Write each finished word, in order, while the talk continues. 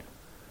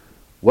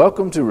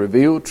Welcome to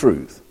Revealed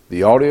Truth,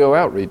 the audio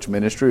outreach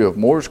ministry of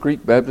Moores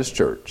Creek Baptist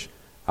Church.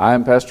 I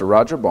am Pastor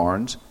Roger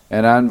Barnes,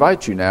 and I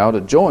invite you now to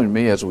join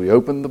me as we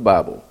open the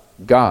Bible,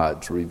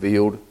 God's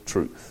Revealed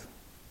Truth.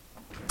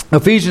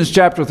 Ephesians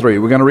chapter 3.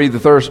 We're going to read the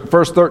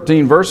first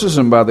 13 verses,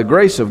 and by the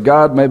grace of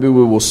God, maybe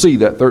we will see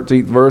that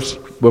 13th verse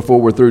before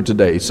we're through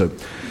today. So,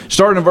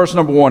 starting in verse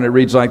number 1, it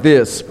reads like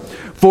this.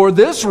 For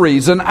this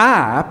reason,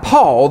 I,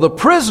 Paul, the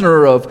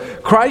prisoner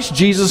of Christ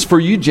Jesus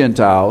for you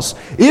Gentiles,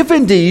 if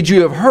indeed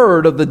you have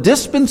heard of the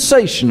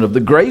dispensation of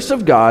the grace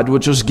of God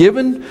which was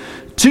given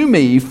to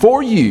me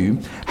for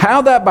you,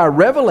 how that by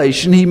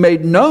revelation he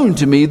made known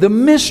to me the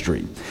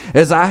mystery,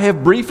 as I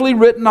have briefly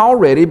written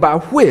already, by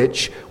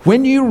which,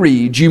 when you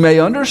read, you may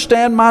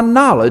understand my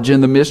knowledge in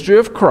the mystery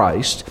of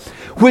Christ,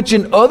 which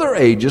in other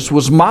ages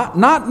was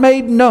not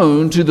made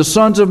known to the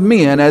sons of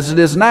men, as it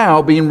is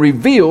now being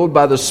revealed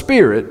by the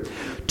Spirit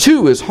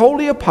to his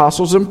holy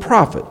apostles and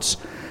prophets,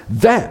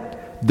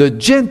 that the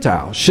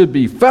Gentiles should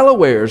be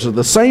fellow heirs of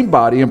the same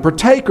body and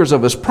partakers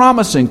of his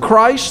promise in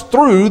Christ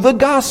through the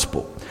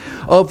gospel,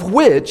 of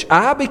which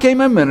I became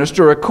a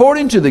minister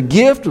according to the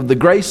gift of the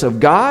grace of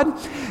God,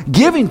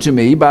 given to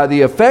me by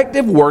the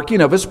effective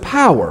working of his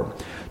power.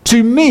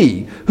 To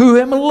me, who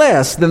am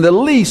less than the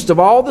least of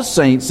all the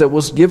saints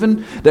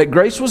that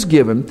grace was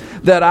given,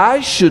 that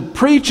I should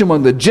preach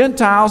among the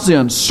Gentiles the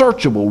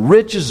unsearchable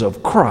riches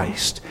of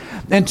Christ,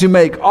 and to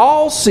make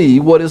all see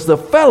what is the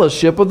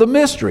fellowship of the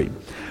mystery,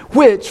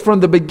 which from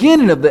the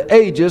beginning of the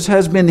ages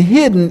has been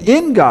hidden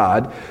in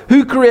God,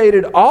 who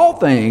created all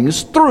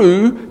things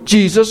through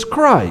Jesus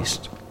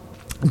Christ,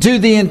 to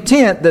the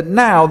intent that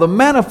now the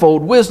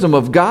manifold wisdom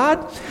of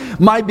God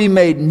might be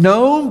made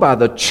known by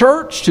the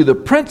church to the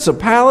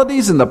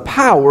principalities and the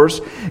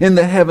powers in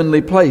the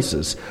heavenly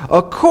places,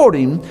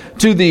 according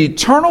to the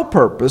eternal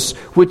purpose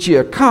which he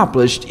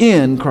accomplished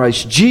in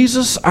Christ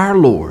Jesus our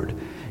Lord,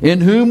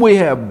 in whom we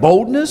have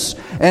boldness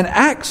and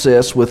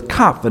access with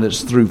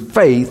confidence through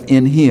faith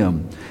in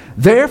him.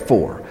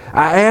 Therefore,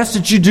 I ask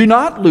that you do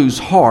not lose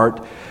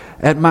heart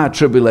at my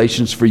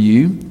tribulations for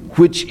you,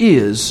 which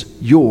is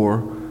your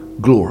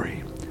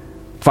glory.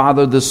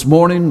 Father, this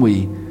morning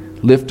we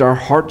lift our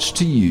hearts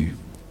to you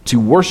to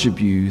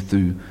worship you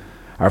through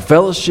our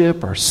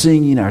fellowship, our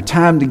singing, our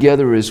time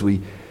together as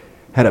we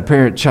had a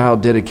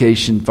parent-child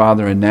dedication,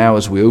 Father, and now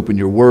as we open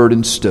your word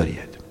and study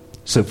it.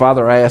 So,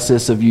 Father, I ask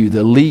this of you,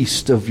 the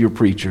least of your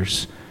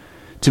preachers,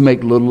 to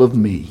make little of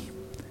me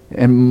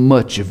and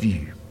much of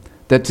you,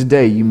 that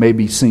today you may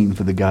be seen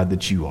for the God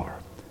that you are.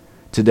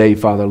 Today,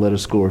 Father, let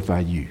us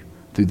glorify you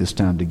through this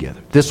time together.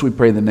 This we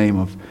pray in the name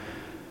of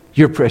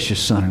your precious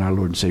Son and our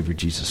Lord and Savior,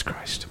 Jesus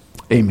Christ.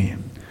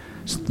 Amen.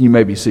 You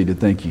may be seated.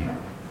 Thank you.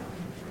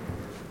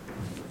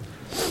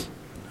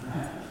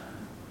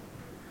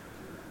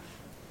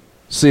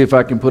 See if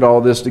I can put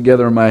all this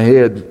together in my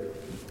head.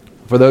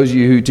 For those of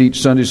you who teach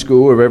Sunday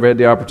school or have ever had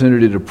the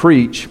opportunity to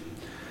preach,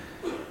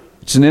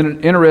 it's an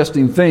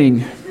interesting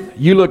thing.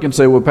 You look and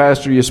say, well,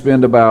 Pastor, you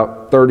spend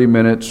about 30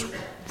 minutes,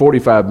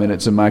 45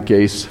 minutes in my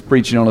case,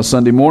 preaching on a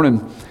Sunday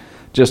morning.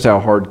 Just how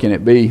hard can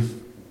it be?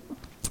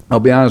 I'll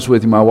be honest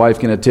with you, my wife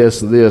can attest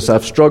to this.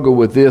 I've struggled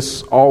with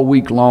this all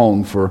week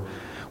long. For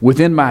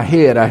within my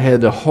head, I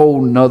had a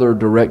whole nother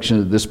direction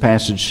that this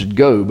passage should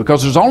go,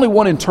 because there's only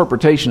one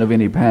interpretation of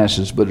any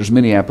passage, but there's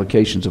many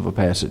applications of a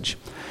passage.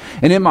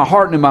 And in my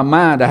heart and in my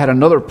mind, I had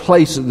another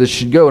place that this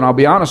should go. And I'll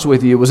be honest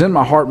with you, it was in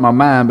my heart and my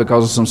mind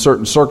because of some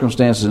certain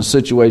circumstances and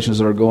situations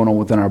that are going on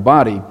within our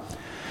body.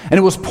 And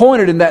it was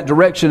pointed in that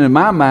direction in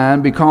my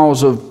mind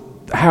because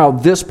of how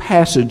this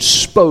passage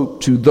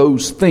spoke to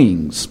those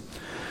things.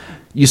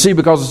 You see,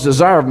 because it's the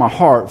desire of my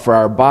heart for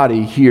our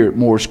body here at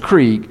Moores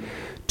Creek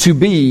to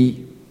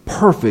be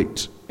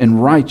perfect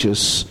and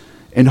righteous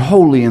and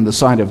holy in the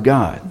sight of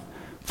God.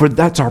 For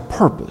that's our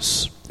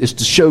purpose, is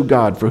to show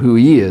God for who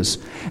he is.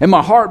 And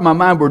my heart and my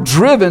mind were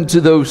driven to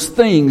those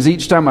things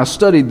each time I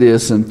studied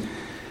this. And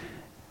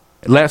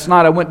last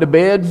night I went to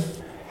bed,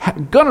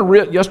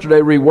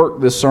 yesterday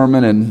rework this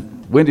sermon,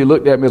 and Wendy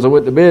looked at me as I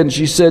went to bed and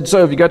she said, so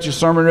have you got your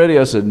sermon ready?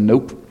 I said,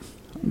 nope,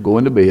 I'm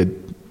going to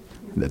bed.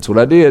 That's what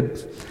I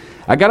did.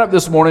 I got up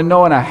this morning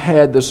knowing I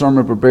had the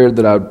sermon prepared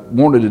that I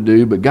wanted to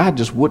do, but God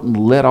just wouldn't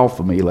let off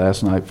of me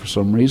last night for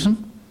some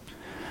reason.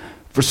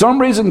 For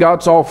some reason,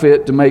 God saw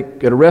fit to make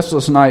it a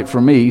restless night for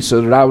me so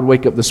that I would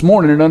wake up this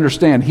morning and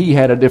understand he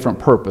had a different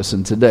purpose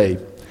in today.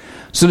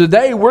 So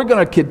today we're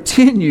going to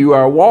continue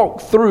our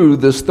walk through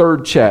this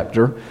third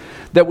chapter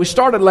that we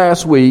started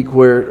last week,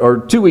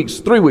 3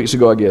 weeks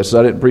ago, I guess.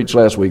 I didn't preach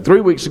last week.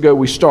 3 weeks ago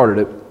we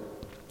started it.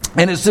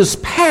 And it's this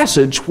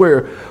passage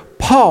where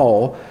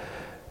Paul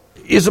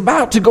is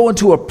about to go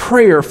into a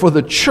prayer for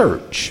the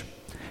church.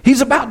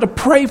 He's about to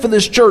pray for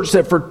this church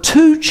that for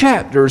 2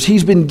 chapters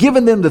he's been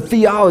giving them the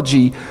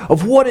theology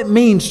of what it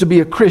means to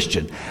be a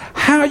Christian.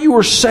 How you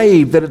were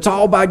saved, that it's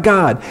all by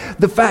God.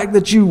 The fact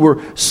that you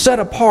were set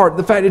apart.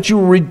 The fact that you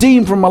were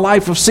redeemed from a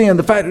life of sin.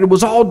 The fact that it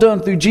was all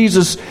done through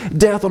Jesus'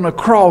 death on the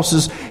cross.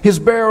 His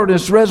burial and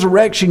his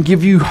resurrection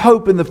give you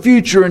hope in the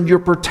future, and you're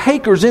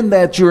partakers in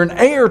that. You're an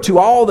heir to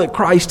all that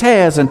Christ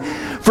has. And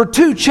for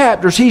 2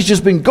 chapters he's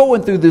just been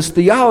going through this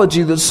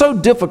theology that's so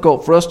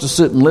difficult for us to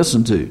sit and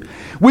listen to.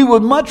 We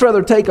would much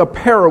rather take a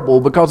parable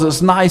because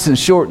it's nice and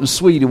short and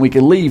sweet and we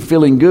can leave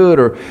feeling good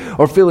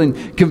or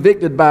feeling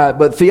convicted by it.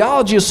 But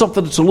theology is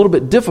something that's a little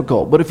bit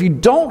difficult. But if you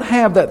don't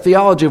have that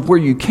theology of where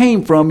you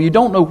came from, you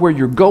don't know where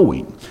you're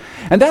going.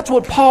 And that's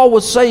what Paul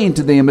was saying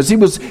to them as he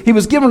was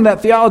giving them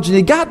that theology. And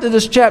he got to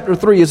this chapter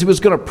 3 as he was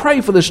going to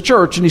pray for this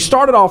church. And he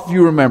started off, if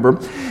you remember,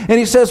 and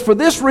he says, "For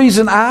this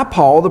reason I,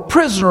 Paul, the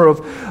prisoner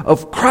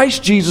of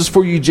Christ Jesus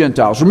for you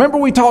Gentiles." Remember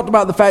we talked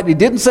about the fact he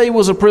didn't say he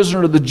was a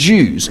prisoner of the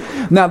Jews.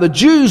 Now the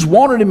Jews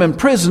wanted him in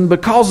prison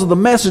because of the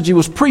message he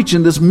was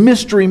preaching, this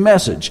mystery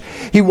message.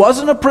 He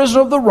wasn't a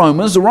prisoner of the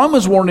Romans. The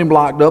Romans wanted him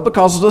locked up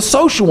because of the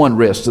social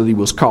unrest that he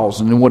was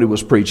causing and what he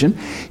was preaching.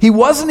 He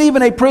wasn't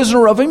even a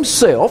prisoner of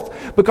himself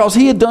because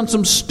he had done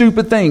some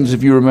stupid things,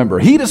 if you remember.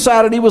 He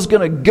decided he was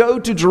going to go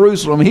to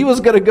Jerusalem. He was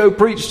going to go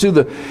preach to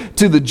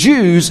the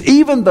Jews,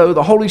 even though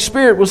the Holy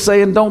Spirit was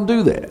saying, don't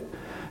do that.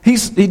 He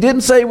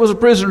didn't say he was a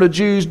prisoner of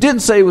Jews,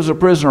 didn't say he was a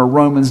prisoner of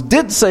Romans,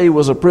 didn't say he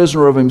was a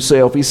prisoner of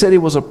himself. He said he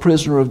was a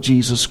prisoner of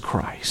Jesus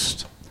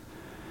Christ.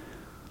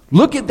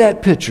 Look at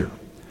that picture.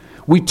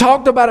 We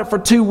talked about it for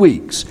 2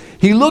 weeks.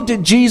 He looked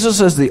at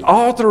Jesus as the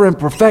author and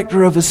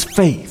perfecter of his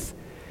faith.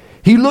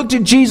 He looked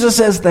at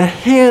Jesus as the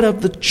head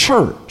of the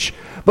church.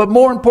 But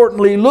more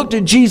importantly, he looked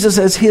at Jesus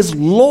as his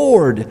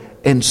Lord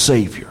and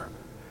Savior.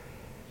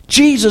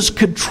 Jesus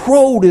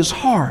controlled his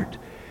heart.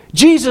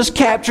 Jesus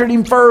captured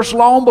him first,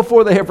 long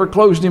before they ever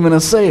closed him in a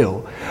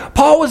cell.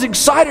 Paul was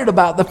excited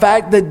about the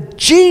fact that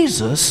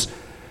Jesus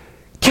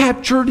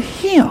captured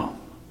him.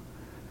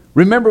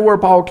 Remember where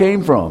Paul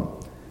came from.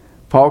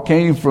 Paul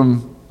came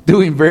from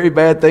doing very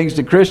bad things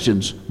to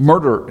Christians.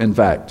 Murder, in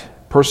fact.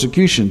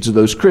 Persecution to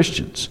those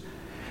Christians.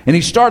 And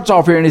he starts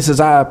off here and he says,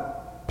 "I,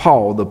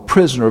 Paul, the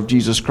prisoner of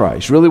Jesus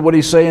Christ." Really what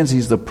he's saying is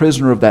he's the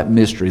prisoner of that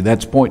mystery.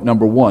 That's point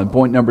number 1.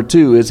 Point number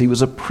 2 is he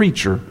was a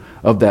preacher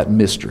of that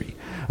mystery.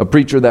 A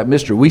preacher of that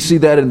mystery. We see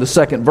that in the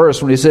 2nd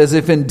verse when he says,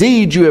 "If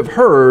indeed you have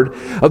heard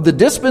of the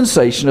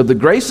dispensation of the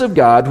grace of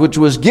God, which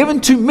was given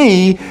to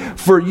me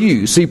for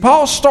you." See,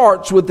 Paul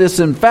starts with this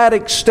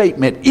emphatic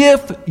statement,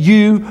 if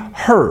you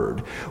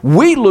heard.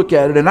 We look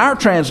at it in our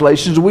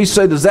translations, we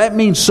say, does that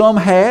mean some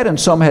had and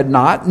some had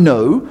not?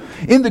 No.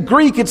 In the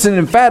Greek, it's an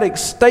emphatic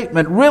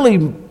statement, really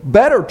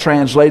better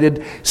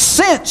translated,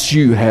 since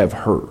you have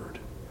heard.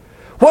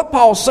 What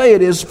Paul's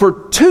saying is, for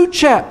 2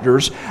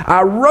 chapters,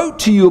 I wrote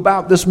to you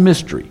about this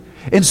mystery.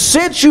 And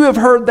since you have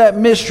heard that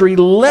mystery,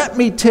 let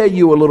me tell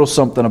you a little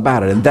something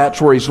about it. And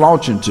that's where he's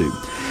launching to.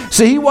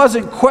 See, he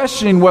wasn't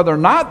questioning whether or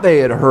not they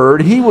had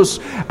heard. He was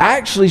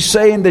actually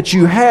saying that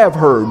you have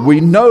heard.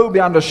 We know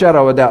beyond a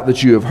shadow of a doubt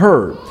that you have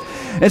heard.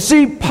 And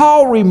see,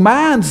 Paul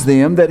reminds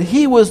them that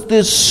he was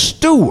this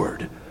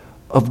steward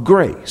of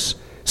grace.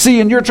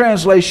 See, in your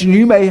translation,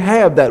 you may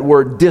have that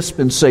word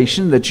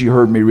dispensation that you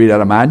heard me read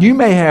out of mine. You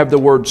may have the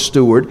word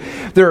steward.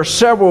 There are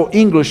several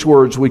English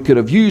words we could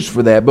have used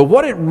for that. But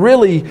what it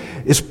really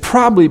is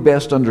probably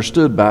best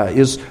understood by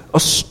is a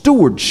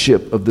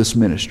stewardship of this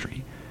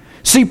ministry.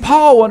 See,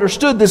 Paul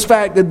understood this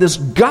fact that this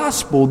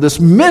gospel, this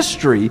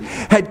mystery,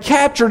 had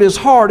captured his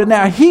heart. And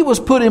now he was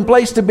put in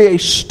place to be a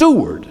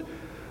steward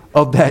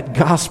of that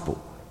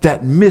gospel,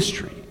 that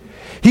mystery.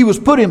 He was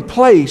put in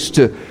place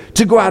to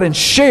go out and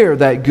share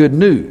that good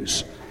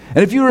news.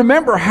 And if you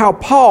remember how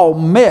Paul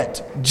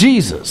met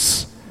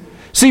Jesus,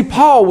 see,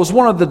 Paul was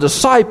one of the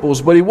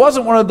disciples, but he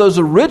wasn't one of those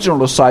original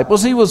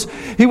disciples. He was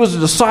a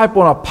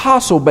disciple, an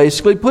apostle,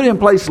 basically, put in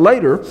place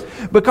later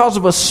because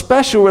of a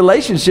special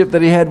relationship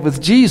that he had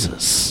with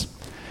Jesus.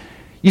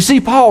 You see,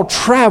 Paul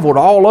traveled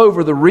all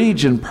over the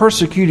region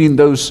persecuting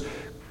those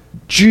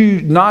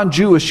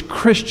non-Jewish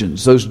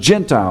Christians, those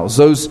Gentiles,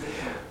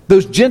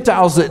 those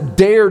Gentiles that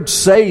dared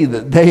say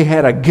that they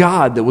had a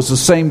God that was the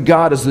same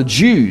God as the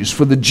Jews.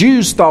 For the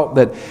Jews thought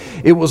that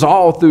it was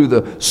all through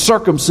the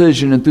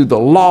circumcision and through the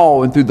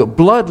law and through the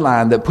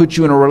bloodline that put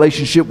you in a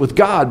relationship with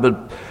God.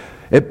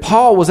 But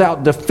Paul was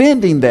out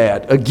defending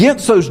that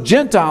against those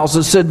Gentiles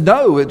that said,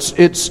 no,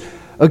 it's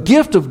a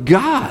gift of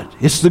God.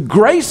 It's the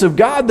grace of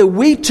God that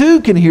we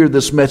too can hear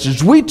this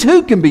message. We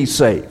too can be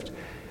saved.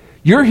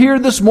 You're here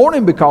this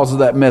morning because of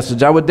that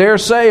message. I would dare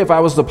say if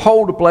I was to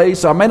poll the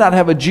place, I may not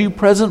have a Jew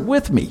present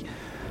with me.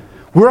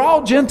 We're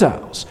all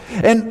Gentiles.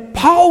 And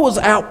Paul was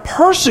out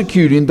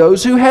persecuting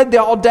those who had the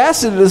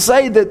audacity to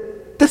say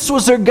that this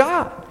was their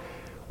God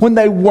when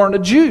they weren't a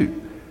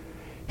Jew.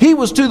 He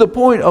was to the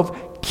point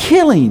of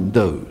killing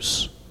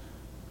those,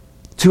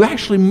 to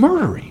actually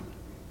murdering,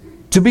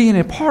 to being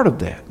a part of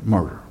that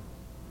murder.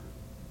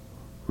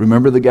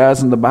 Remember the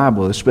guys in the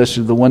Bible,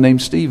 especially the one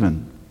named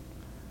Stephen.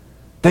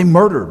 They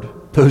murdered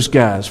those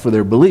guys for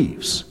their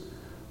beliefs.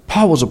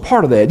 Paul was a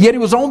part of that. Yet he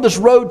was on this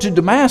road to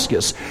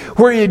Damascus,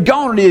 where he had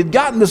gone and he had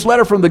gotten this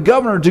letter from the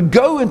governor to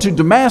go into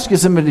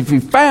Damascus, and if he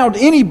found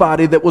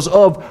anybody that was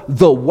of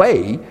the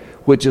way,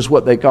 which is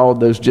what they called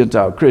those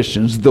Gentile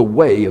Christians, the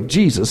way of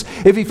Jesus.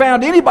 If he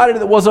found anybody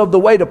that was of the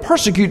way, to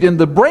persecute them,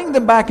 to bring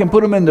them back and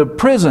put them into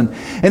prison.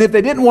 And if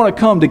they didn't want to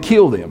come, to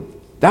kill them.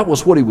 That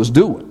was what he was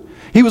doing.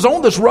 He was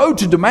on this road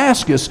to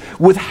Damascus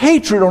with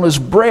hatred on his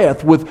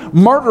breath, with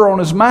murder on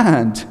his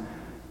mind.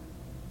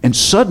 And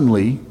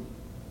suddenly,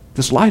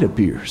 this light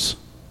appears.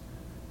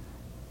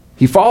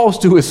 He falls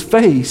to his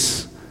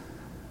face,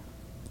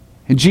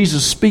 and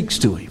Jesus speaks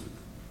to him.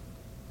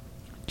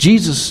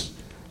 Jesus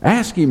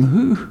asks him,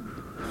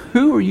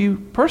 Who are you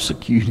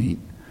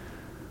persecuting?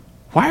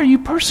 Why are you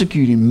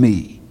persecuting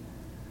me?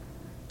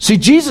 See,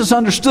 Jesus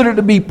understood it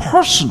to be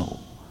personal.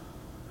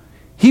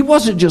 He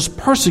wasn't just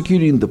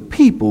persecuting the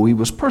people, he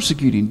was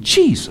persecuting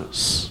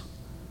Jesus.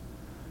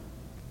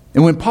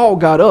 And when Paul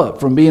got up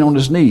from being on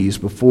his knees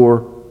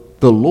before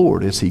the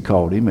Lord, as he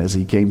called him, as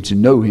he came to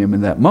know him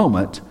in that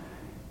moment,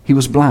 he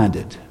was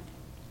blinded.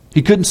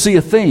 He couldn't see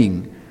a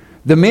thing.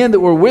 The men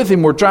that were with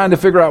him were trying to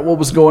figure out what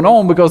was going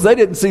on because they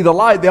didn't see the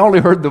light, they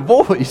only heard the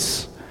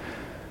voice.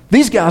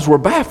 These guys were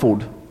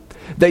baffled.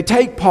 They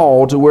take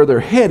Paul to where they're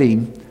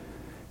heading.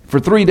 For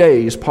 3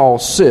 days, Paul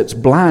sits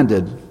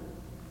blinded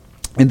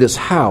in this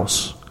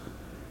house.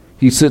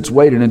 He sits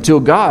waiting until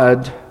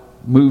God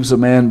moves a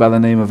man by the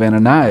name of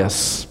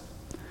Ananias.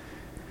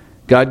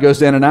 God goes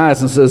to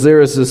Ananias and says,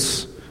 there is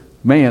this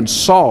man,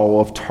 Saul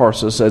of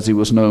Tarsus, as he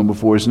was known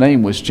before his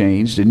name was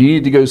changed, and you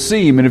need to go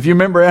see him. And if you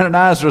remember,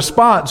 Ananias'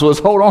 response was,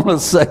 hold on a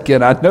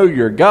second, I know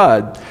you're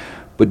God,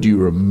 but do you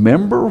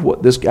remember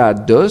what this guy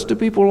does to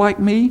people like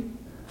me,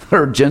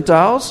 or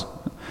Gentiles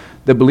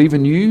that believe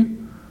in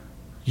you?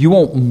 You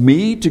want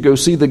me to go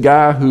see the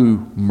guy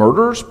who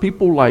murders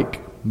people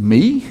like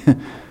me?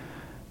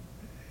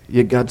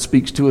 Yet God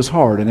speaks to his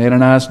heart, and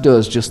Ananias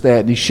does just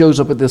that. And he shows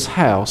up at this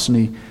house, and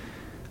he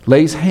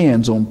lays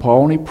hands on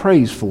Paul, and he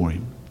prays for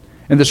him.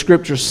 And the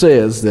scripture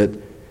says that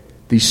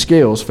these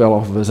scales fell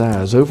off of his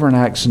eyes. Over in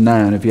Acts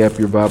 9, if you have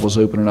your Bibles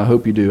open, and I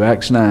hope you do,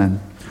 Acts 9,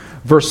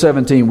 verse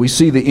 17, we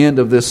see the end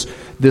of this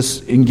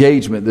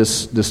engagement,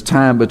 this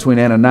time between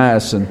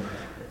Ananias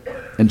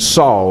and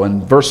Saul.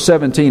 And verse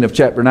 17 of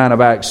chapter 9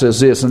 of Acts says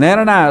this, and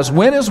Ananias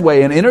went his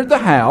way and entered the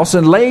house,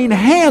 and laying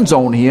hands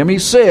on him, he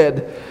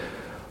said,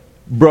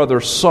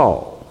 Brother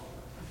Saul.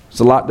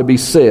 There's a lot to be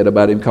said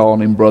about him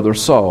calling him Brother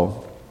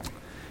Saul.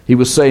 He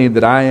was saying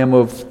that I am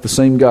of the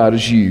same God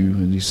as you.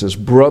 And he says,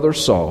 Brother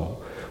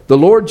Saul, the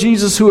Lord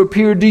Jesus who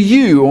appeared to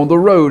you on the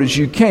road as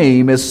you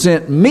came has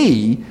sent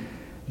me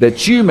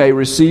that you may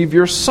receive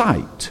your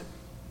sight.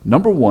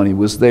 Number one, he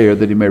was there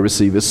that he may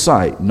receive his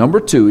sight. Number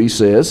two, he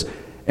says,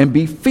 and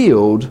be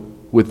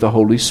filled with the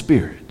Holy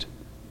Spirit.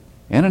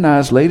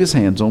 Ananias laid his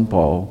hands on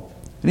Paul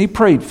and he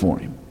prayed for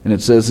him. And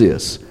it says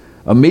this,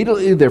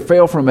 immediately there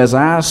fell from his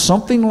eyes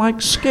something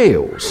like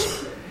scales.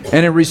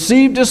 And he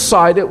received his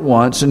sight at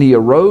once, and he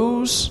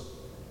arose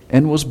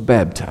and was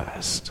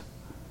baptized.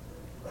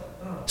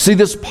 See,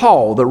 this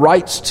Paul that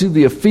writes to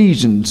the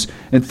Ephesians,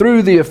 and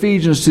through the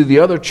Ephesians to the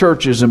other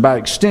churches, and by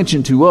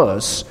extension to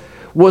us,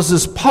 was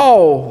this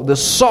Paul,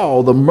 this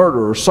Saul, the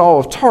murderer, Saul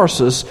of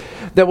Tarsus,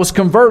 that was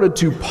converted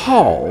to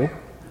Paul,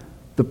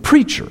 the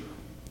preacher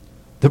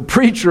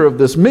of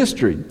this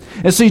mystery.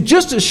 And see,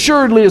 just as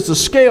assuredly as the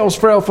scales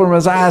fell from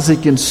his eyes, he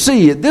can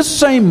see, at this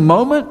same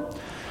moment,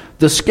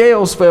 the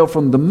scales fell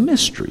from the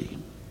mystery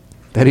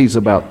that he's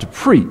about to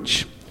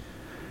preach.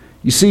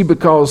 You see,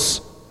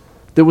 because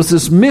there was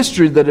this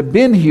mystery that had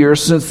been here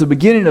since the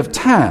beginning of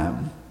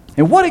time.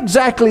 And what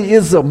exactly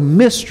is a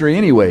mystery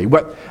anyway?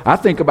 What I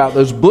think about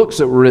those books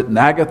that were written,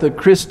 Agatha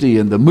Christie,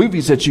 and the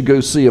movies that you go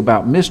see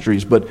about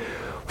mysteries. But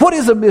what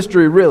is a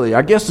mystery really?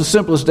 I guess the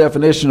simplest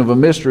definition of a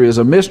mystery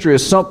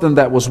is something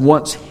that was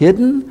once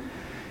hidden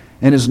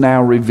and is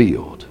now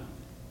revealed.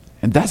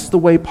 And that's the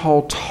way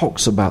Paul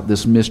talks about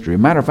this mystery.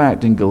 Matter of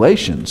fact, in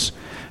Galatians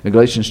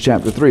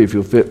chapter 3, if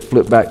you'll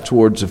flip back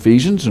towards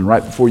Ephesians, and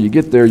right before you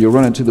get there, you'll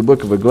run into the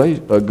book of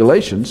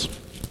Galatians.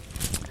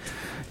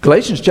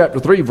 Galatians chapter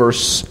 3,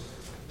 verse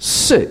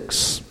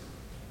 6.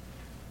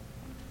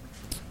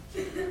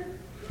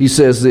 He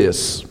says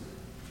this,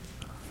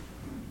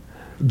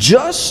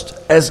 just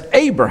as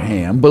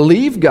Abraham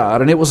believed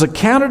God, and it was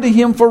accounted to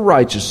him for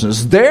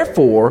righteousness,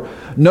 therefore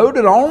know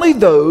that only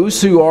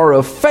those who are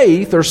of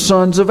faith are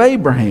sons of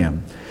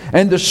Abraham.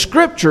 And the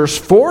Scriptures,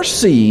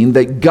 foreseeing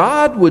that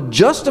God would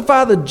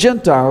justify the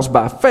Gentiles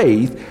by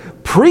faith,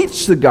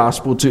 preached the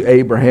gospel to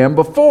Abraham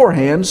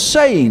beforehand,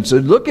 saying, so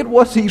look at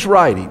what he's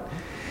writing.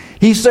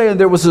 He's saying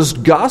there was this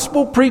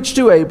gospel preached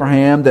to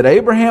Abraham that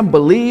Abraham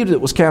believed,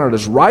 it was counted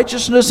as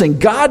righteousness, and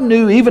God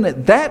knew even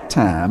at that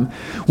time,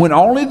 when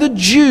only the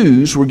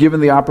Jews were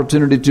given the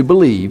opportunity to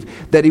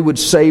believe, that he would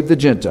save the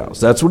Gentiles.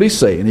 That's what he's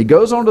saying. He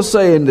goes on to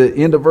say in the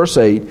end of verse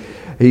 8,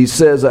 he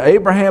says,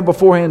 Abraham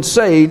beforehand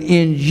saying,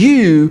 in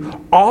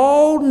you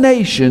all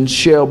nations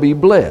shall be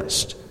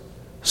blessed.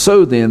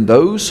 So then,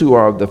 those who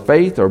are of the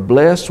faith are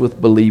blessed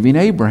with believing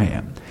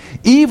Abraham.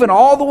 Even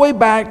all the way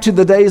back to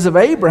the days of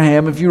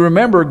Abraham, if you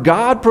remember,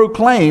 God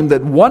proclaimed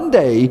that one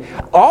day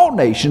all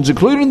nations,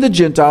 including the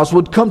Gentiles,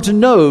 would come to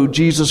know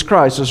Jesus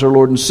Christ as their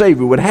Lord and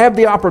Savior, would have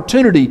the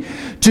opportunity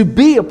to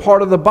be a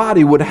part of the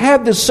body, would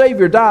have this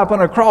Savior die upon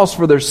a cross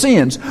for their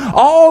sins,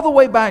 all the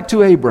way back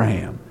to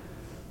Abraham.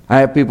 I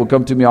have people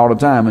come to me all the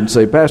time and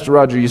say, Pastor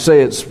Roger, you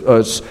say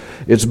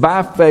it's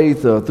by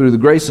faith through the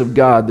grace of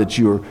God that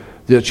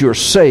you're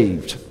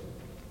saved.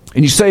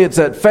 And you say it's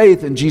that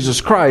faith in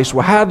Jesus Christ.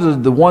 Well, how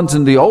did the ones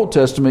in the Old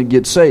Testament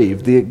get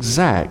saved? The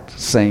exact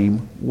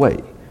same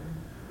way.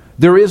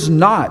 There is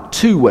not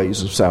two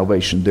ways of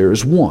salvation. There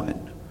is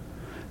one.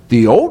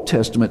 The Old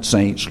Testament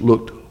saints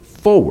looked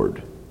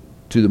forward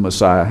to the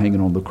Messiah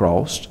hanging on the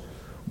cross.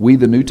 We,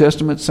 the New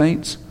Testament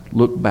saints,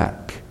 look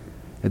back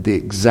at the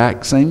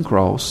exact same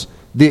cross,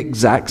 the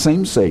exact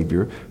same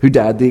Savior who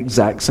died the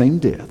exact same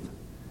death,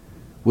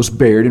 was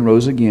buried and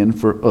rose again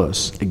for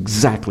us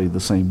exactly the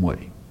same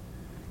way.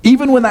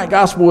 Even when that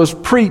gospel was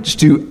preached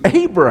to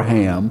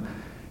Abraham,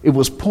 it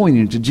was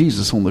pointing to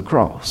Jesus on the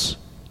cross.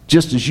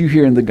 Just as you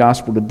hear in the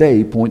gospel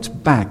today points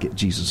back at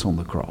Jesus on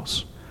the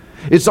cross.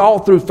 It's all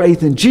through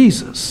faith in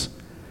Jesus.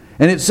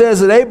 And it says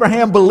that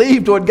Abraham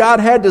believed what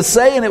God had to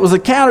say, and it was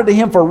accounted to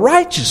him for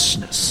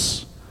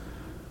righteousness.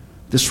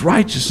 This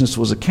righteousness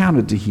was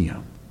accounted to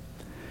him.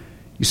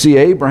 You see,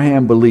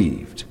 Abraham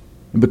believed.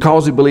 And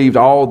because he believed,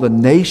 all the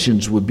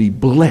nations would be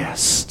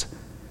blessed.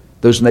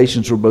 Those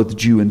nations were both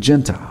Jew and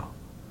Gentile.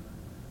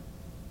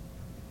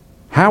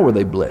 How were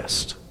they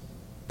blessed?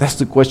 That's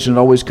the question that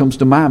always comes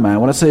to my mind.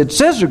 When I say it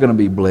says they're going to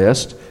be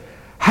blessed,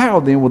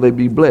 how then will they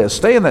be blessed?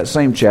 Stay in that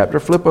same chapter.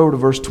 Flip over to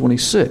verse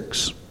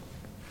 26.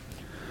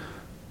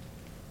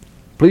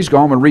 Please go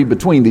home and read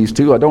between these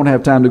two. I don't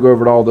have time to go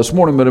over it all this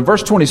morning. But in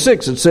verse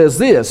 26 it says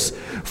this,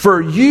 For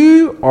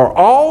you are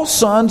all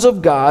sons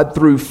of God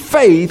through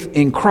faith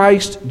in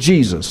Christ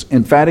Jesus.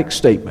 Emphatic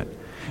statement.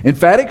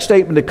 Emphatic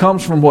statement that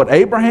comes from what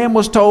Abraham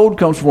was told,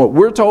 comes from what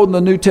we're told in the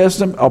New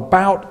Testament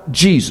about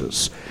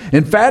Jesus.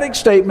 Emphatic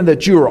statement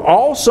that you are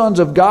all sons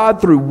of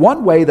God through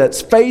one way,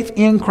 that's faith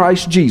in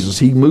Christ Jesus.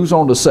 He moves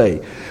on to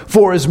say,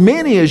 For as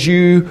many as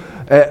you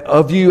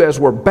of you as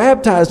were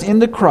baptized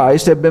into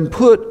Christ have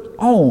put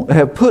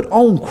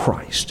on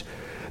Christ.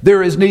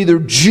 There is neither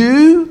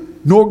Jew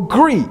nor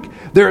Greek.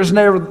 There is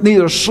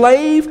neither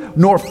slave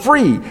nor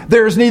free.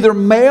 There is neither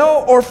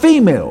male or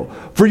female.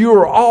 For you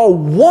are all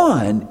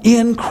one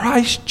in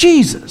Christ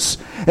Jesus.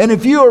 And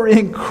if you are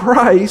in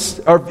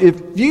Christ, or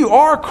if you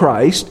are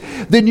Christ,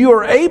 then you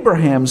are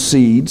Abraham's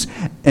seeds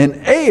and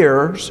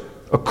heirs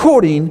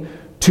according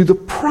to the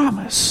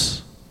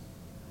promise.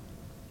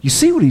 You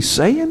see what he's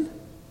saying?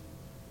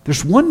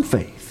 There's one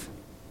faith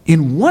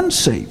in one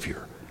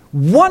Savior,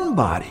 one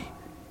body,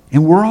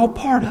 and we're all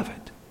part of it.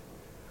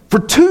 For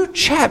 2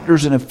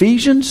 chapters in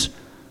Ephesians,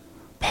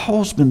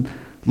 Paul's been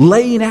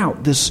laying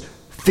out this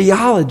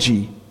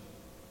theology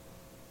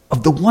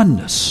of the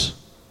oneness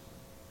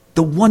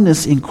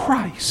in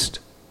Christ,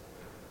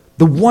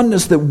 the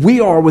oneness that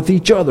we are with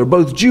each other,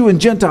 both Jew and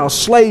Gentile,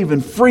 slave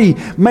and free,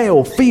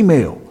 male,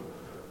 female,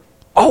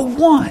 all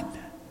one.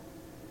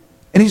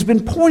 And he's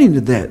been pointing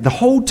to that the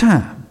whole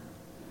time.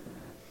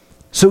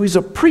 So he's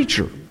a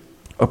preacher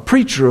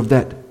of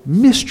that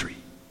mystery.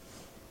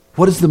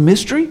 What is the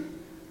mystery?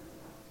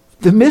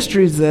 The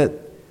mystery is that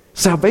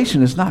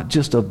salvation is not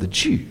just of the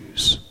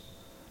Jews.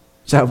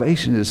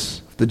 Salvation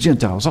is of the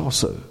Gentiles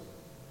also.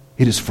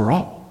 It is for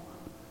all.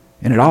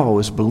 And it all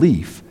is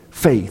belief,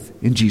 faith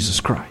in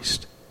Jesus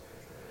Christ.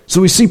 So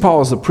we see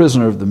Paul as a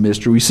prisoner of the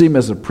mystery. We see him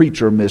as a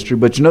preacher of mystery.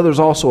 But you know there's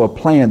also a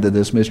plan to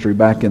this mystery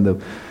back in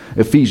the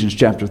Ephesians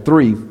chapter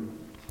 3.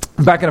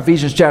 Back in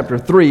Ephesians chapter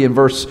 3 in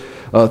verse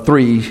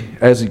 3,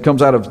 as he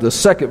comes out of the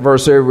second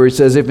verse there where he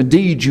says, If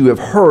indeed you have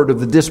heard of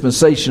the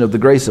dispensation of the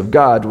grace of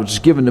God, which is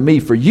given to me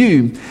for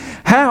you,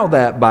 how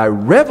that by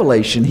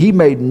revelation he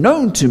made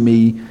known to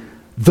me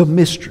the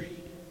mystery.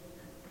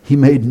 He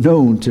made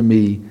known to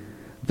me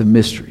the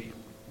mystery.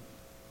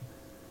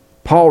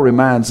 Paul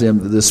reminds them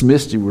that this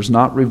mystery was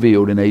not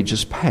revealed in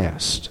ages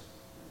past.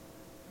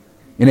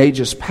 In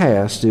ages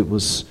past, it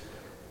was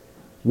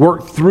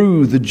worked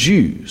through the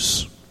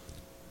Jews,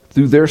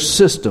 through their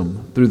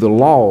system, through the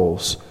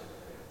laws,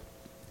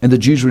 and the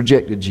Jews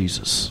rejected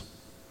Jesus.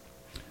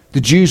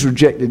 The Jews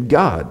rejected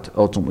God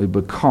ultimately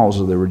because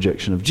of their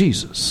rejection of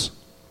Jesus.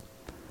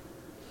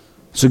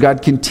 So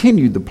God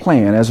continued the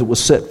plan as it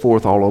was set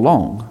forth all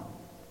along,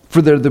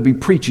 for there to be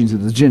preaching to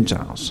the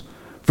Gentiles,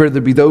 for there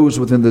to be those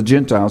within the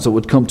Gentiles that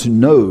would come to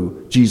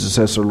know Jesus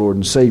as their Lord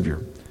and Savior.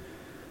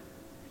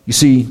 You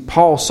see,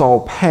 Paul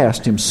saw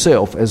past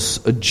himself as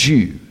a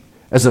Jew,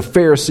 as a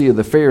Pharisee of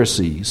the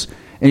Pharisees,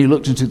 and he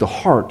looked into the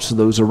hearts of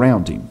those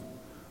around him,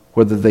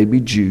 whether they be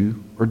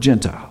Jew or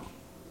Gentile.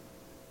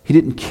 He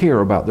didn't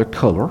care about their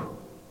color,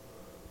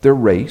 their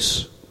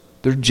race,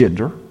 their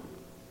gender,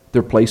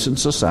 their place in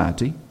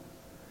society.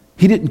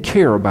 He didn't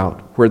care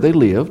about where they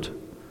lived.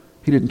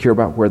 He didn't care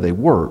about where they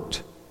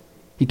worked.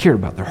 He cared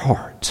about their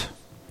heart.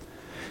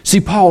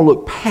 See, Paul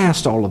looked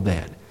past all of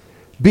that,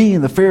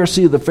 being the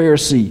Pharisee of the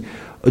Pharisee,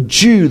 a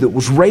Jew that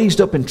was raised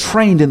up and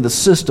trained in the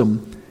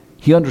system,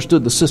 he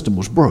understood the system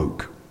was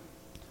broke.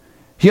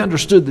 He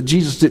understood that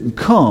Jesus didn't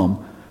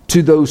come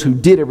to those who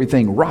did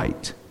everything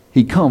right.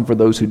 He come for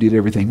those who did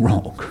everything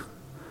wrong.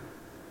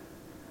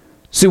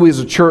 See, we as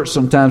a church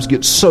sometimes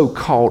get so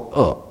caught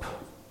up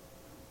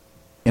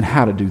in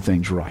how to do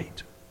things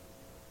right.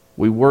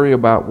 We worry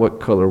about what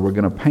color we're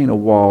going to paint a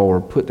wall or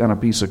put down a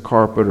piece of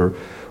carpet or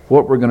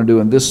what we're going to do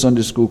in this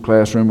Sunday school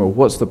classroom or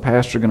what's the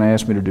pastor going to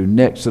ask me to do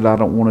next that I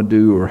don't want to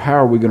do, or how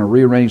are we going to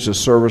rearrange the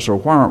service, or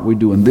why aren't we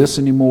doing this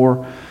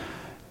anymore?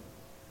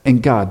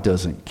 And God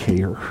doesn't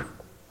care.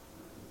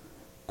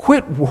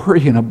 Quit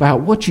worrying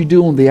about what you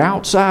do on the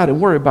outside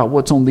and worry about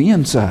what's on the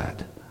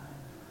inside.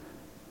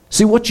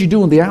 See, what you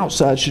do on the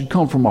outside should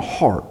come from a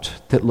heart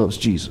that loves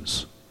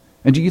Jesus.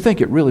 And do you think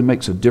it really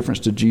makes a difference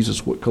to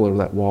Jesus what color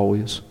that wall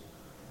is?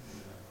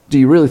 Do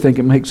you really think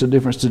it makes a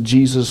difference to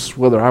Jesus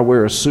whether I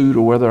wear a suit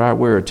or whether I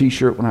wear a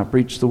t-shirt when I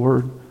preach the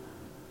word?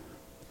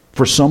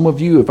 For some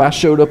of you, if I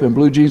showed up in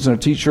blue jeans and a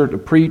t-shirt to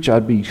preach,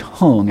 I'd be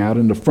hung out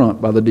in the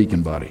front by the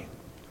deacon body.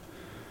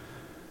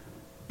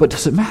 But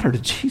does it matter to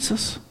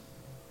Jesus?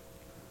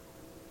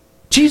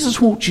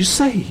 Jesus wants you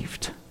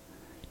saved.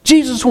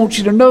 Jesus wants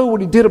you to know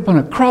what he did upon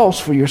a cross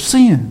for your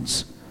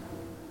sins.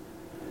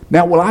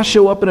 Now, will I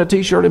show up in a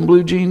t-shirt and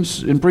blue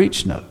jeans and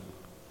preach? No.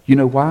 You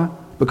know why?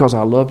 Because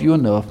I love you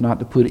enough not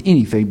to put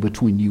anything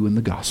between you and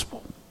the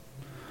gospel.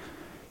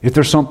 If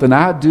there's something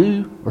I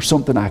do or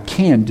something I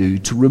can do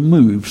to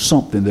remove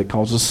something that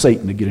causes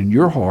Satan to get in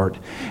your heart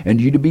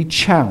and you to be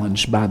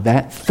challenged by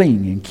that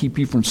thing and keep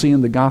you from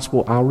seeing the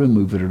gospel, I'll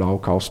remove it at all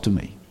costs to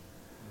me.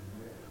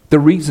 The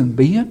reason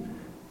being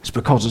is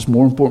because it's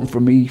more important for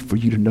me for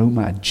you to know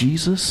my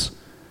Jesus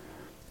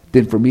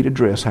than for me to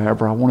dress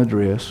however I want to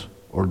dress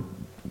or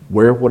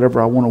wear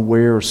whatever I want to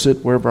wear or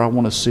sit wherever I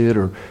want to sit,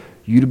 or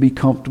you to be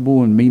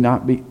comfortable and me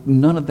not be.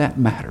 None of that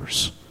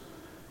matters.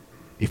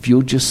 If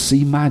you'll just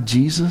see my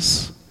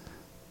Jesus,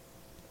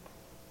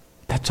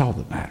 that's all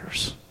that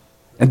matters.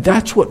 And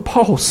that's what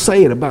Paul's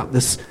saying about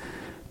this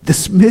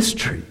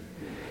mystery.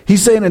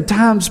 He's saying in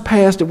times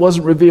past it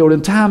wasn't revealed.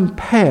 In time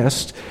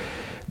past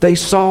they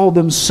saw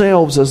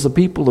themselves as the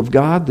people of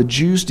God, the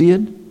Jews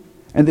did,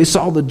 and they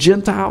saw the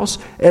Gentiles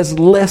as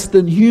less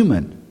than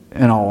human,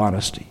 in all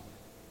honesty.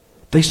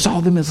 They saw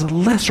them as a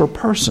lesser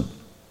person.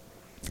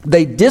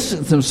 They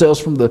distanced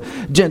themselves from the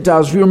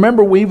Gentiles. If you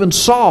remember, we even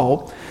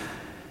saw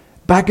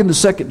back in the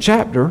 2nd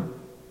chapter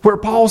where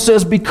Paul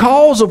says,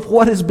 because of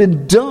what has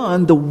been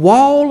done, the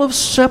wall of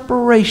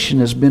separation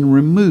has been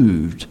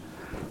removed.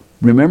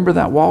 Remember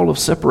that wall of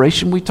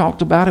separation we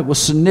talked about? It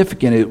was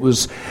significant. It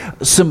was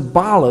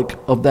symbolic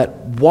of that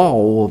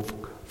wall of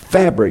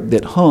fabric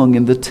that hung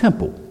in the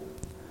temple.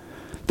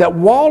 That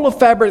wall of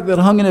fabric that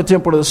hung in the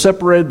temple that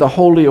separated the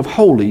Holy of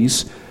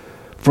Holies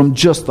from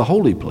just the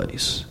holy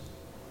place.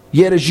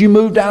 Yet as you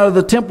moved out of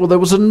the temple, there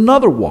was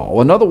another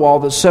wall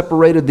that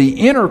separated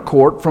the inner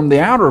court from the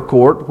outer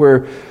court,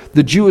 where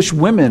the Jewish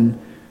women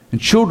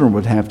and children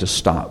would have to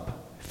stop.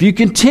 If you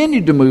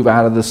continued to move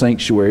out of the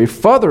sanctuary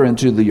further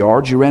into the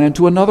yard, you ran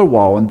into another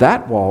wall, and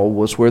that wall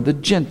was where the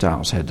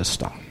Gentiles had to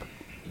stop.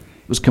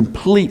 It was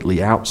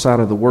completely outside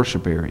of the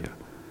worship area.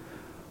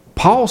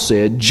 Paul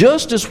said,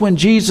 just as when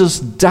Jesus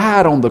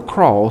died on the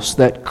cross,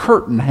 that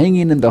curtain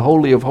hanging in the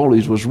Holy of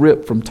Holies was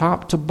ripped from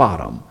top to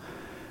bottom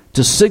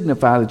to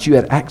signify that you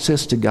had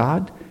access to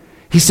God.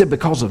 He said,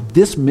 because of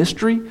this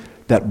mystery,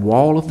 that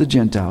wall of the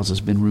Gentiles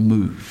has been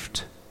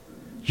removed.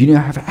 You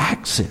now have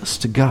access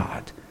to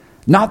God.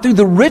 Not through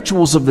the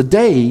rituals of the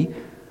day,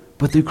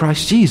 but through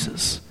Christ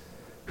Jesus,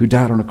 who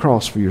died on the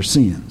cross for your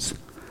sins.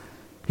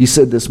 He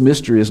said this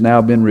mystery has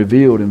now been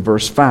revealed in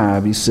verse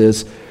 5. He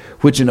says,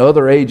 which in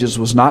other ages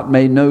was not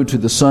made known to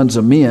the sons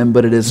of men,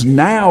 but it has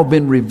now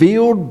been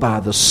revealed by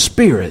the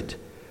Spirit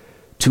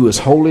to his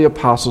holy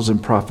apostles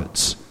and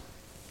prophets.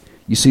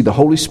 You see, the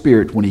Holy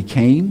Spirit, when he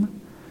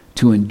came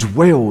to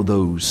indwell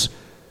those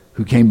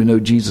who came to know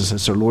Jesus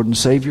as their Lord and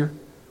Savior,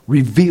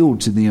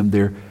 revealed to them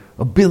their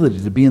ability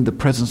to be in the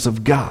presence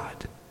of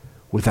God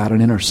without an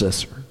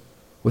intercessor,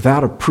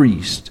 without a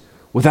priest,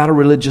 without a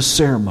religious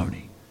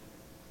ceremony.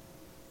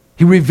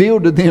 He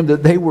revealed to them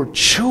that they were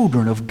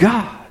children of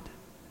God.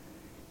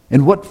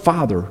 And what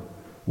father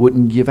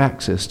wouldn't give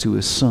access to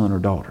his son or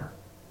daughter?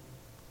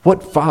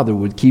 What father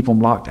would keep them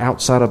locked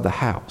outside of the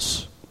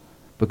house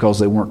because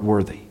they weren't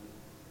worthy?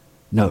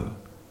 No.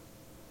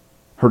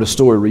 Heard a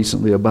story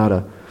recently about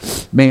a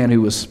man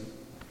who was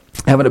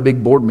having a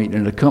big board meeting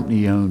in a company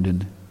he owned,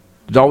 and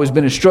there's always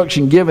been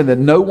instruction given that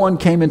no one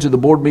came into the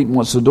board meeting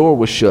once the door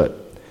was shut.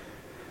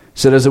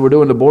 Said as they were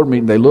doing the board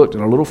meeting, they looked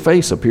and a little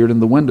face appeared in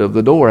the window of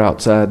the door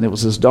outside, and it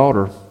was his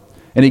daughter.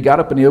 And he got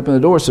up and he opened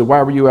the door and said,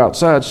 why were you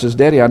outside? She says,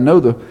 Daddy, I know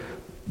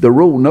the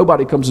rule.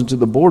 Nobody comes into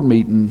the board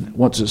meeting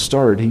once it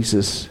started. He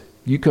says,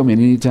 you come in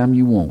anytime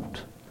you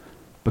want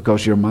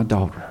because you're my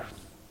daughter.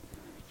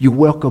 You're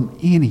welcome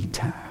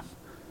anytime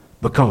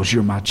because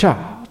you're my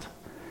child.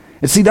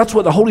 And see, that's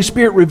what the Holy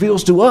Spirit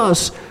reveals to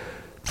us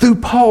through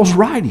Paul's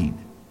writing.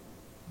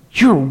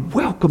 You're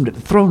welcomed at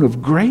the throne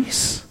of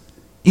grace.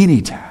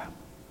 anytime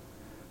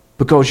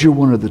because you're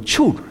one of the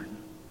children.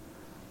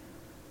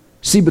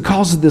 See,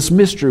 because of this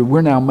mystery,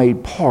 we're now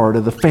made part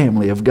of the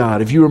family of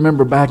God. If you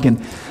remember back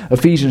in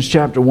Ephesians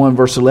chapter 1,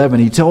 verse 11,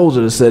 he tells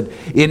us that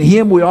in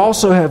him we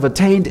also have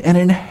attained an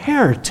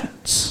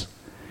inheritance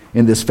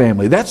in this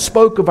family. That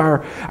spoke of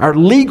our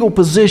legal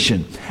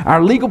position.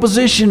 Our legal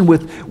position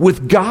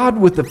with God,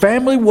 with the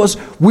family, was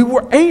we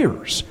were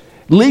heirs.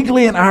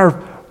 Legally in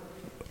our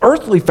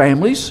earthly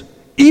families,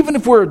 even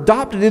if we're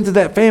adopted into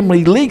that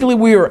family, legally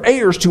we are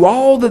heirs to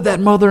all that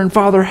mother and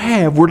father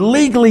have. We're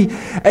legally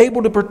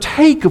able to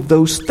partake of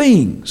those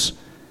things.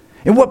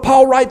 And what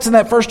Paul writes in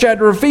that first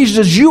chapter of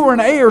Ephesians is you are an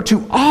heir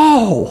to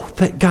all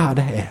that God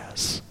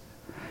has.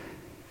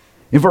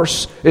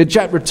 In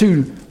chapter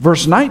 2,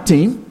 verse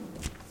 19,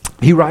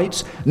 he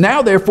writes,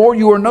 now therefore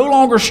you are no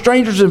longer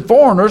strangers and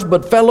foreigners,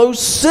 but fellow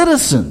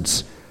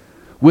citizens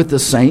with the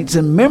saints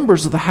and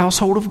members of the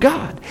household of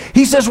God.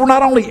 He says we're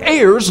not only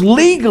heirs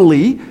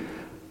legally,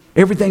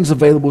 everything's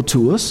available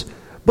to us,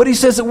 but he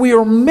says that we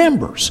are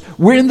members.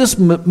 We're in this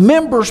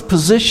member's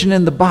position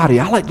in the body.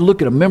 I like to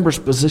look at a member's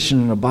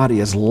position in a body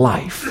as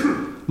life.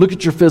 Look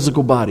at your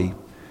physical body.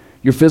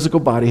 Your physical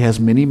body has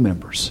many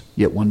members,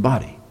 yet one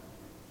body.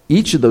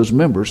 Each of those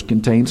members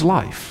contains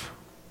life.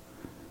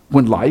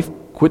 When life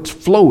quits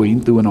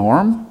flowing through an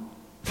arm,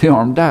 the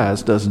arm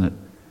dies, doesn't it?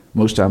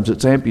 Most times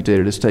it's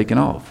amputated, it's taken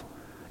off.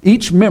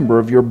 Each member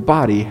of your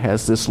body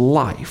has this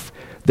life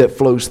that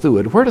flows through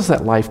it. Where does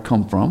that life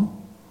come from?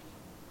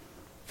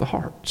 The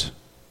heart.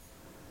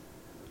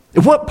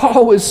 And what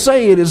Paul is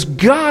saying is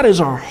God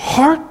is our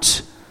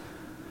heart.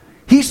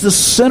 He's the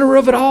center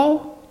of it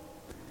all.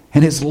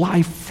 And his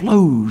life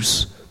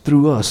flows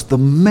through us, the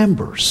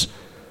members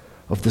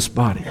of this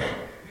body.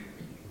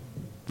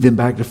 Then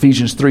back to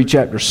Ephesians 3,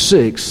 chapter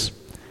 6,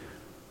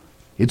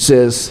 it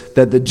says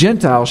that the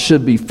Gentiles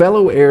should be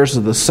fellow heirs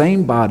of the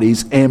same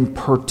bodies and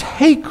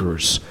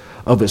partakers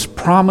of his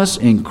promise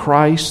in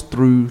Christ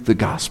through the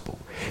gospel.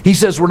 He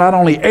says we're not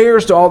only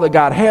heirs to all that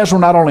God has, we're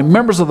not only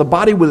members of the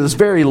body with his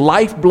very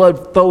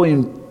lifeblood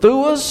flowing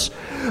through us,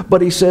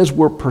 but he says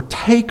we're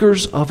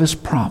partakers of his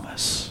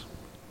promise.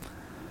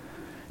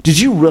 Did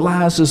you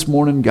realize this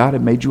morning God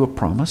had made you a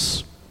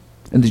promise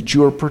and that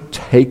you're a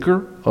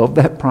partaker of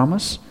that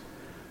promise?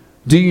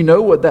 Do you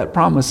know what that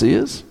promise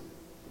is?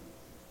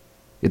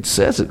 It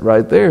says it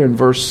right there in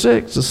verse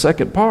 6, the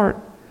second part.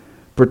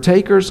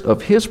 Partakers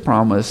of his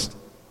promise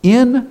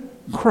in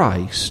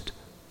Christ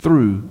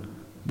through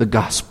the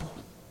gospel.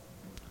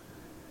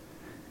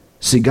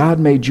 See, God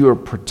made you a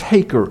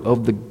partaker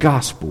of the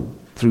gospel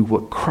through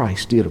what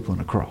Christ did upon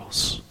the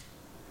cross.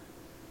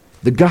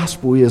 The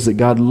gospel is that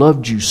God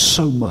loved you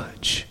so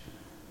much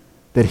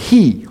that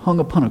he hung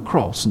upon a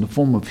cross in the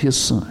form of his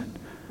son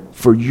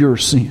for your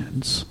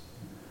sins.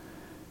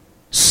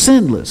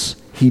 Sinless,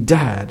 he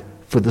died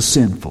for the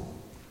sinful.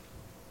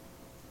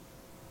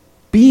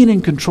 Being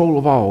in control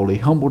of all, he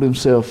humbled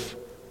himself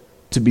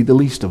to be the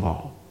least of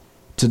all,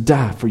 to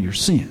die for your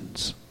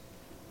sins.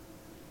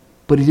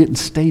 But he didn't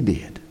stay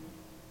dead.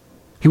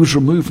 He was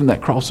removed from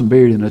that cross and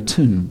buried in a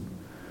tomb.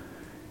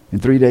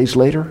 And 3 days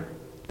later,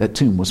 that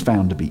tomb was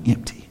found to be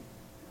empty.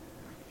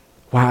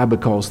 Why?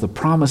 Because the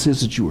promise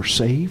is that you are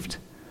saved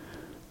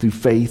through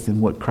faith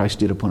in what Christ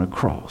did upon a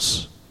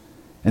cross,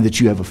 and that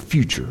you have a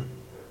future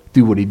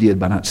through what he did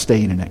by not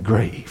staying in that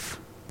grave.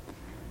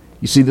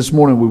 You see, this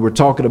morning we were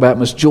talking about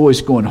Miss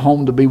Joyce going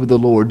home to be with the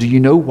Lord. Do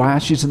you know why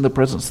she's in the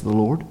presence of the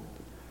Lord?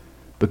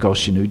 Because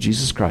she knew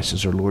Jesus Christ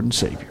as her Lord and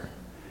Savior.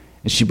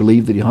 And she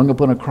believed that he hung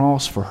upon a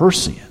cross for her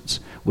sins,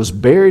 was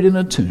buried in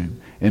a tomb,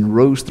 and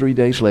rose 3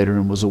 days later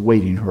and was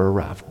awaiting her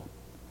arrival.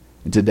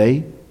 And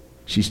today,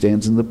 she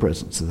stands in the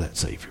presence of that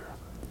Savior.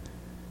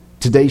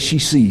 Today she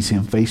sees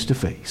him face to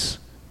face,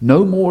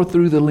 no more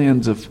through the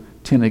lens of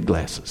tinted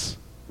glasses,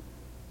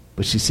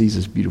 but she sees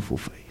his beautiful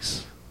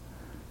face.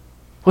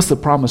 What's the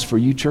promise for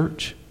you,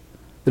 church?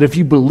 That if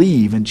you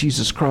believe in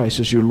Jesus Christ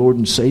as your Lord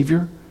and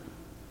Savior,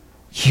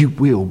 you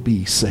will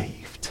be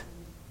saved.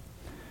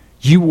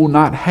 You will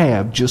not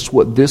have just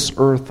what this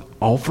earth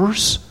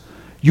offers.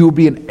 You will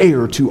be an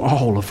heir to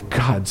all of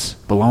God's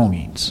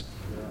belongings.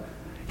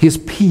 His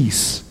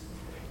peace,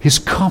 his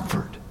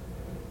comfort,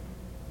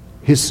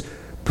 his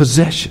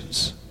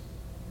possessions.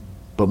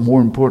 But more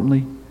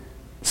importantly,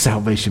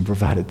 salvation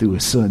provided through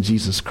his Son,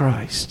 Jesus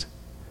Christ.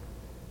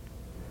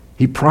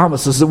 He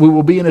promises that we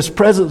will be in his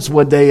presence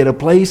one day at a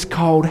place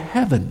called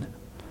heaven.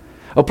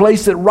 A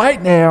place that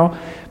right now,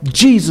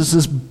 Jesus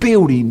is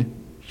building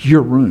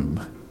your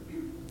room.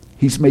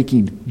 He's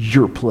making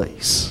your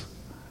place.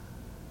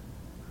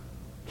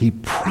 He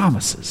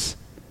promises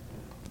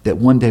that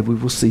one day we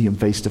will see him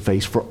face to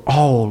face for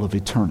all of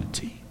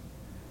eternity.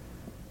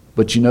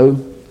 But you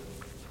know,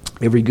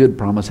 every good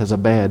promise has a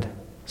bad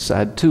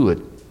side to it.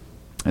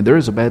 And there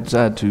is a bad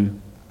side to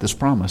this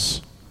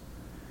promise.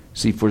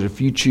 See, for if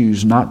you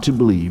choose not to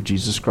believe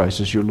Jesus Christ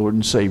as your Lord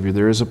and Savior,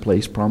 there is a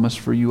place promised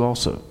for you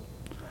also.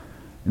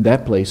 And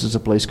that place is a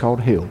place called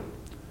hell.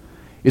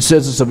 It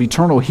says it's of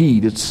eternal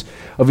heat. It's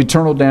of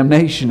eternal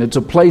damnation. It's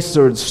a place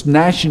where it's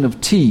gnashing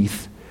of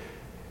teeth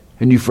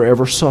and you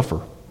forever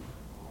suffer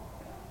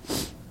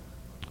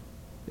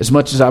As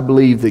much as I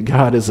believe that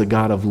God is a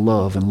God of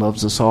love and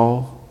loves us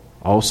all,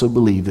 I also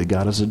believe that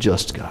God is a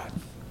just God.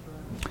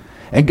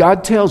 And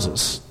God tells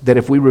us that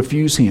if we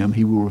refuse Him,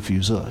 He will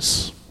refuse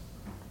us.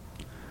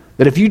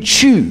 That if you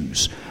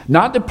choose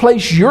not to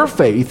place your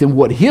faith in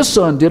what His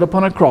Son did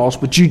upon a cross,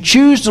 but you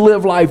choose to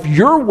live life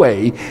your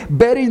way,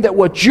 betting that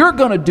what you're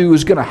going to do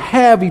is going to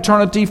have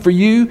eternity for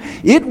you,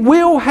 it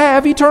will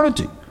have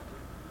eternity.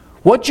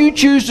 What you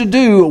choose to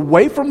do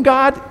away from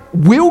God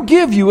will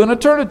give you an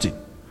eternity.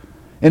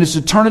 And it's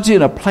eternity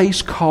in a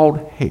place called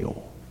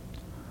hell.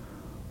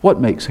 What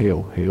makes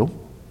hell hell?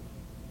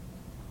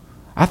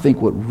 I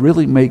think what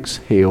really makes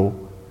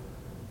hell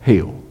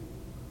hell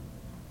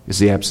is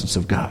the absence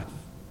of God.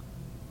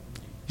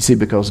 You see,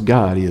 because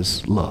God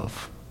is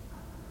love.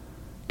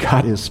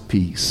 God is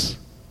peace.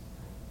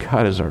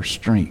 God is our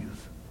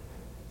strength.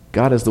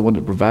 God is the one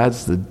that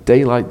provides the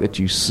daylight that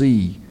you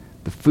see,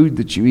 the food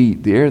that you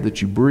eat, the air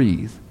that you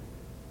breathe.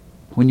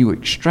 When you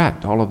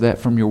extract all of that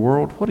from your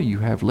world, what do you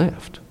have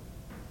left?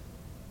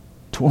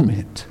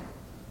 Torment.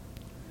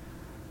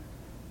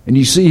 And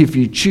you see, if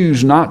you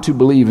choose not to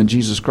believe in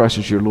Jesus Christ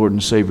as your Lord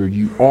and Savior,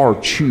 you are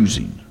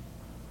choosing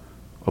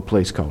a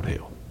place called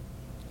hell.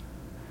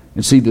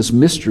 And see, this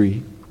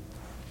mystery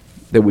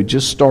that we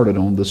just started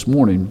on this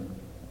morning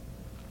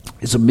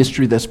is a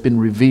mystery that's been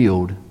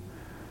revealed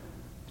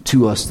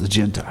to us, the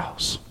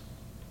Gentiles.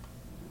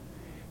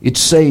 It's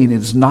saying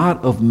it's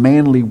not of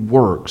manly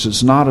works.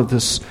 It's not of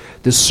this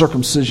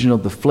circumcision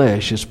of the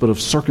flesh. It's but of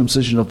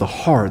circumcision of the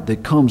heart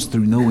that comes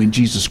through knowing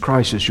Jesus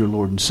Christ as your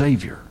Lord and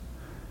Savior.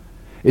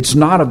 It's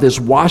not of this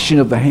washing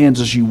of the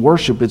hands as you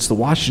worship. It's the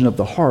washing of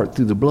the heart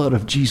through the blood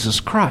of Jesus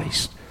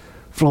Christ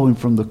flowing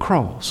from the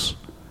cross.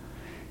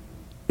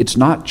 It's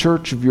not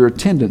church of your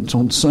attendance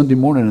on Sunday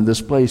morning in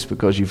this place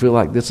because you feel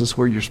like this is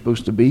where you're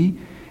supposed to be.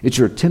 It's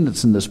your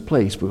attendance in this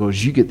place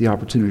because you get the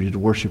opportunity to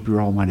worship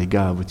your Almighty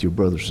God with your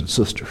brothers and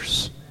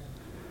sisters.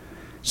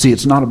 See,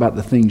 it's not about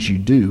the things you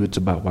do. It's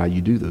about why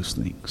you do those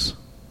things.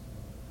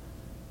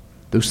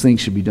 Those things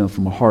should be done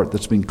from a heart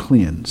that's been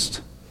cleansed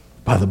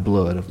by the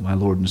blood of my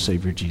Lord and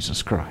Savior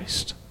Jesus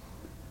Christ.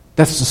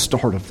 That's the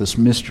start of this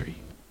mystery.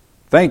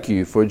 Thank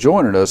you for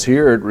joining us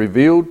here at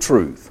Revealed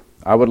Truth.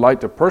 I would like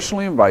to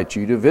personally invite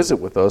you to visit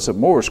with us at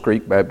Morris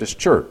Creek Baptist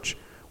Church.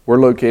 We're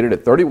located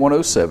at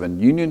 3107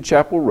 Union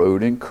Chapel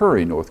Road in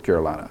Curry, North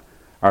Carolina.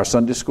 Our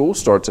Sunday school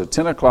starts at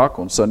 10 o'clock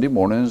on Sunday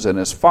mornings and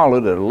is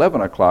followed at 11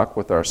 o'clock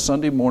with our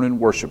Sunday morning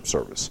worship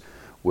service.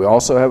 We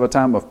also have a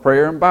time of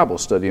prayer and Bible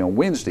study on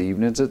Wednesday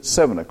evenings at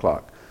 7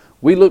 o'clock.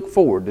 We look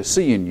forward to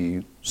seeing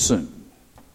you soon.